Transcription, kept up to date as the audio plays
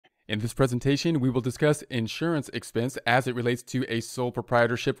In this presentation, we will discuss insurance expense as it relates to a sole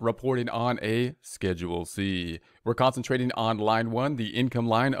proprietorship reporting on a Schedule C. We're concentrating on line 1, the income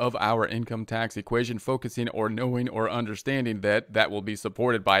line of our income tax equation, focusing or knowing or understanding that that will be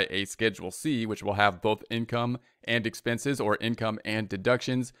supported by a Schedule C, which will have both income and expenses or income and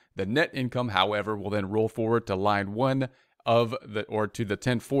deductions. The net income, however, will then roll forward to line 1 of the, or to the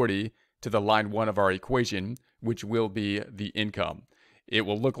 1040, to the line 1 of our equation, which will be the income. It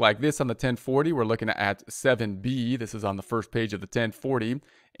will look like this on the 1040. We're looking at 7B. This is on the first page of the 1040,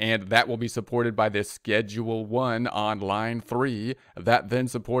 and that will be supported by the Schedule 1 on line 3. That then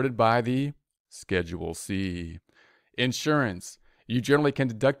supported by the Schedule C. Insurance. You generally can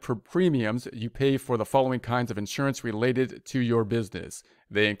deduct premiums you pay for the following kinds of insurance related to your business.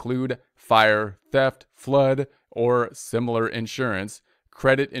 They include fire, theft, flood, or similar insurance,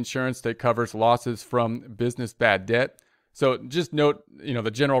 credit insurance that covers losses from business bad debt. So just note,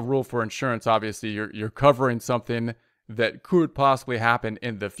 the general rule for insurance, obviously you're covering something that could possibly happen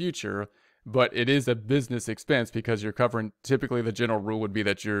in the future, but it is a business expense because you're covering, typically the general rule would be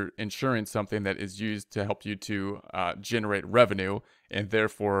that you're insuring something that is used to help you to generate revenue, and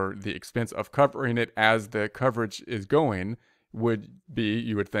therefore the expense of covering it as the coverage is going would be,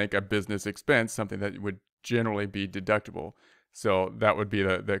 you would think, a business expense, something that would generally be deductible. So that would be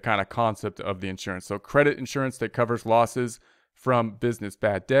the kind of concept of the insurance. So credit insurance that covers losses from business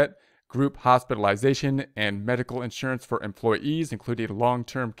bad debt, group hospitalization, and medical insurance for employees, including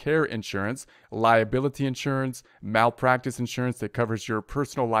long-term care insurance, liability insurance, malpractice insurance that covers your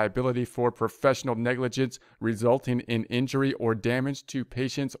personal liability for professional negligence resulting in injury or damage to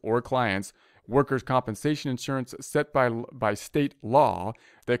patients or clients, workers' compensation insurance set by state law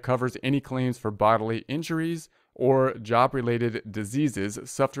that covers any claims for bodily injuries or job-related diseases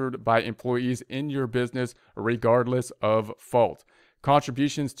suffered by employees in your business regardless of fault.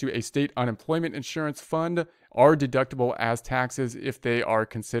 Contributions to a state unemployment insurance fund are deductible as taxes if they are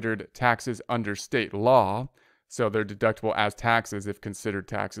considered taxes under state law. So they're deductible as taxes if considered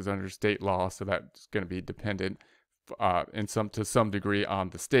taxes under state law. So that's going to be dependent to some degree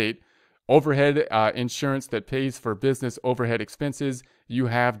on the state. Overhead insurance that pays for business overhead expenses you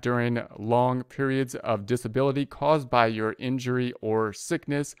have during long periods of disability caused by your injury or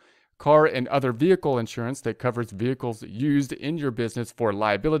sickness. Car and other vehicle insurance that covers vehicles used in your business for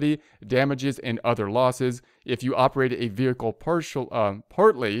liability, damages, and other losses. If you operate a vehicle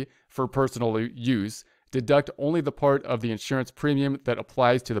partly for personal use, deduct only the part of the insurance premium that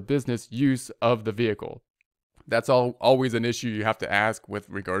applies to the business use of the vehicle. That's always an issue you have to ask with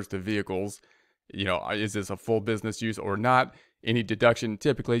regards to vehicles. Is this a full business use or not? Any deduction,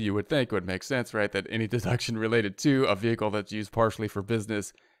 typically you would think would make sense, right? That any deduction related to a vehicle that's used partially for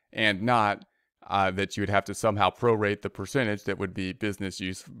business and not, that you would have to somehow prorate the percentage that would be business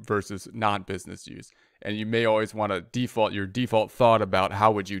use versus non-business use. And you may always want to your default thought about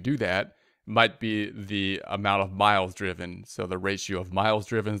how would you do that might be the amount of miles driven. So the ratio of miles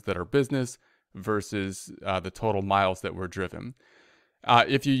driven that are business versus the total miles that were driven.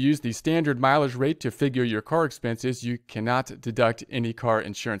 If you use the standard mileage rate to figure your car expenses, you cannot deduct any car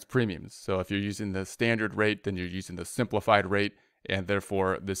insurance premiums. So if you're using the standard rate, then you're using the simplified rate, and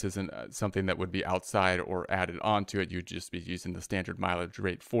therefore this isn't something that would be outside or added onto it. You'd just be using the standard mileage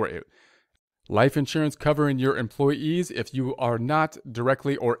rate for it. Life insurance covering your employees if you are not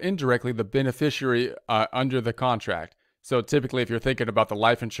directly or indirectly the beneficiary under the contract. So typically, if you're thinking about the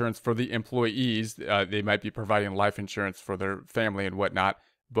life insurance for the employees, they might be providing life insurance for their family and whatnot,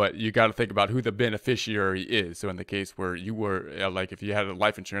 but you got to think about who the beneficiary is. So in the case where you were, if you had a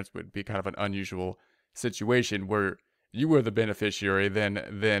life insurance, it would be kind of an unusual situation where you were the beneficiary,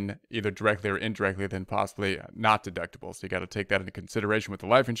 then either directly or indirectly, then possibly not deductible. So you got to take that into consideration with the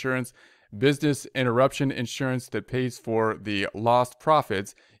life insurance. Business interruption insurance that pays for the lost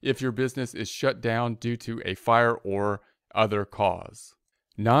profits if your business is shut down due to a fire or other cause.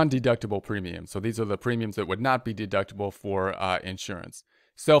 Non-deductible premiums. So these are the premiums that would not be deductible for insurance.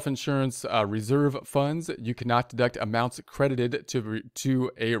 Self-insurance reserve funds. You cannot deduct amounts credited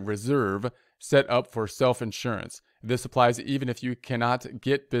to a reserve set up for self-insurance. This applies even if you cannot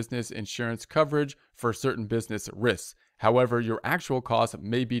get business insurance coverage for certain business risks. However, your actual costs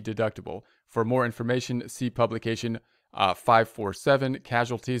may be deductible. For more information, see publication 547,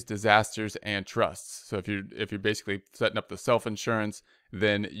 Casualties, Disasters, and Trusts. So if you're basically setting up the self-insurance,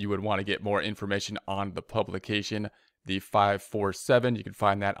 then you would want to get more information on the publication, the 547. You can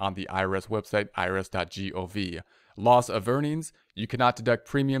find that on the IRS website, irs.gov. Loss of earnings. You cannot deduct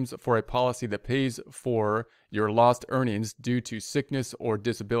premiums for a policy that pays for your lost earnings due to sickness or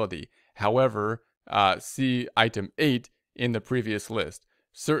disability. However, see item 8 in the previous list.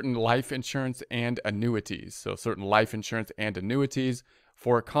 certain life insurance and annuities. So certain life insurance and annuities.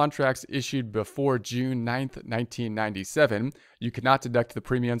 For contracts issued before June 9th, 1997, you cannot deduct the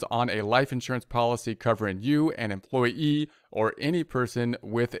premiums on a life insurance policy covering you, an employee, or any person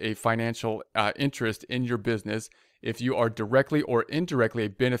with a financial interest in your business if you are directly or indirectly a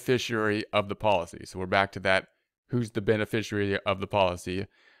beneficiary of the policy. So we're back to that. Who's the beneficiary of the policy?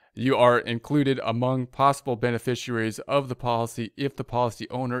 You are included among possible beneficiaries of the policy if the policy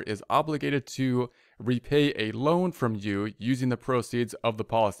owner is obligated to repay a loan from you using the proceeds of the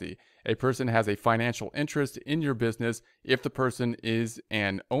policy. A person has a financial interest in your business if the person is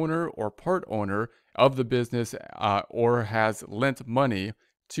an owner or part owner of the business or has lent money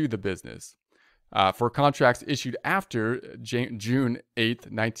to the business. For contracts issued after June 8th,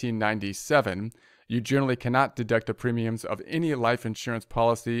 1997, you generally cannot deduct the premiums of any life insurance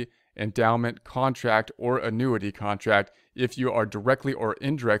policy, endowment, contract, or annuity contract if you are directly or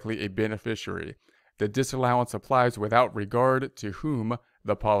indirectly a beneficiary. The disallowance applies without regard to whom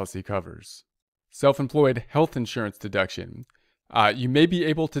the policy covers. Self-employed health insurance deduction. You may be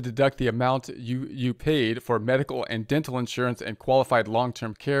able to deduct the amount you paid for medical and dental insurance and qualified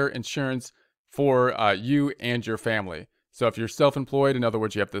long-term care insurance for you and your family. So if you're self-employed, in other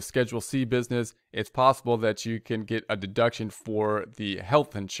words, you have the Schedule C business, it's possible that you can get a deduction for the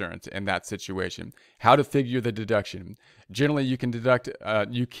health insurance in that situation. How to figure the deduction. Generally, you can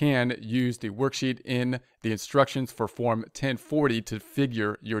use the worksheet in the instructions for Form 1040 to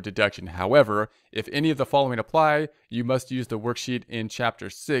figure your deduction. However, if any of the following apply, you must use the worksheet in Chapter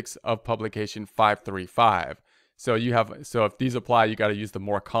 6 of Publication 535. So if these apply, you got to use the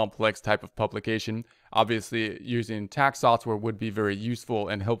more complex type of publication. Obviously, using tax software would be very useful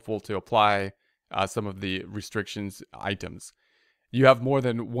and helpful to apply some of the restrictions items. You have more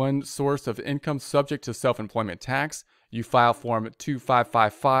than one source of income subject to self-employment tax. You file Form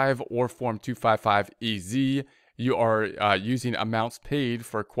 2555 or Form 255EZ. You are using amounts paid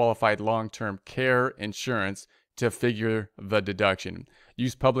for qualified long-term care insurance to figure the deduction.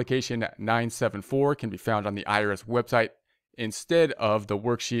 Use publication 974 can be found on the IRS website instead of the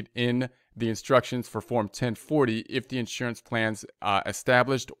worksheet in the instructions for Form 1040 if the insurance plans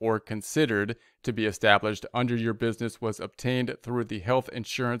established or considered to be established under your business was obtained through the health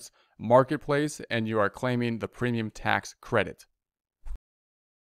insurance marketplace and you are claiming the premium tax credit.